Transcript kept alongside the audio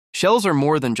Shells are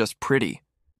more than just pretty.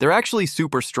 They're actually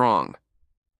super strong.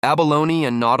 Abalone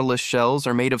and Nautilus shells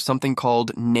are made of something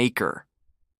called nacre,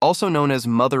 also known as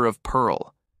mother of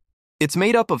pearl. It's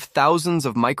made up of thousands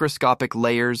of microscopic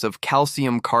layers of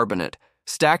calcium carbonate,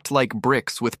 stacked like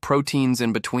bricks with proteins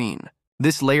in between.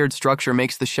 This layered structure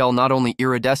makes the shell not only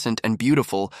iridescent and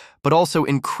beautiful, but also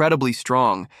incredibly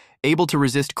strong, able to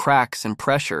resist cracks and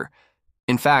pressure.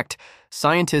 In fact,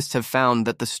 scientists have found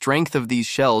that the strength of these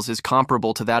shells is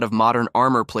comparable to that of modern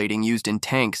armor plating used in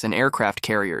tanks and aircraft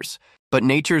carriers. But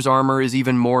nature's armor is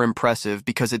even more impressive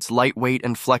because it's lightweight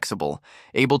and flexible,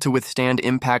 able to withstand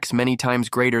impacts many times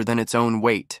greater than its own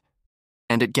weight.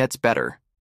 And it gets better.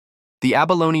 The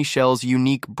abalone shell's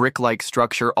unique brick-like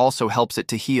structure also helps it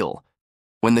to heal.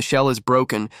 When the shell is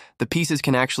broken, the pieces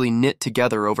can actually knit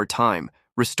together over time,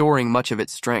 restoring much of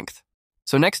its strength.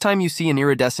 So next time you see an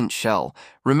iridescent shell,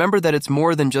 remember that it's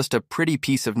more than just a pretty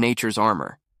piece of nature's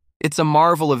armor. It's a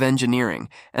marvel of engineering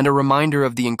and a reminder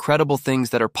of the incredible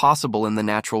things that are possible in the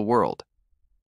natural world.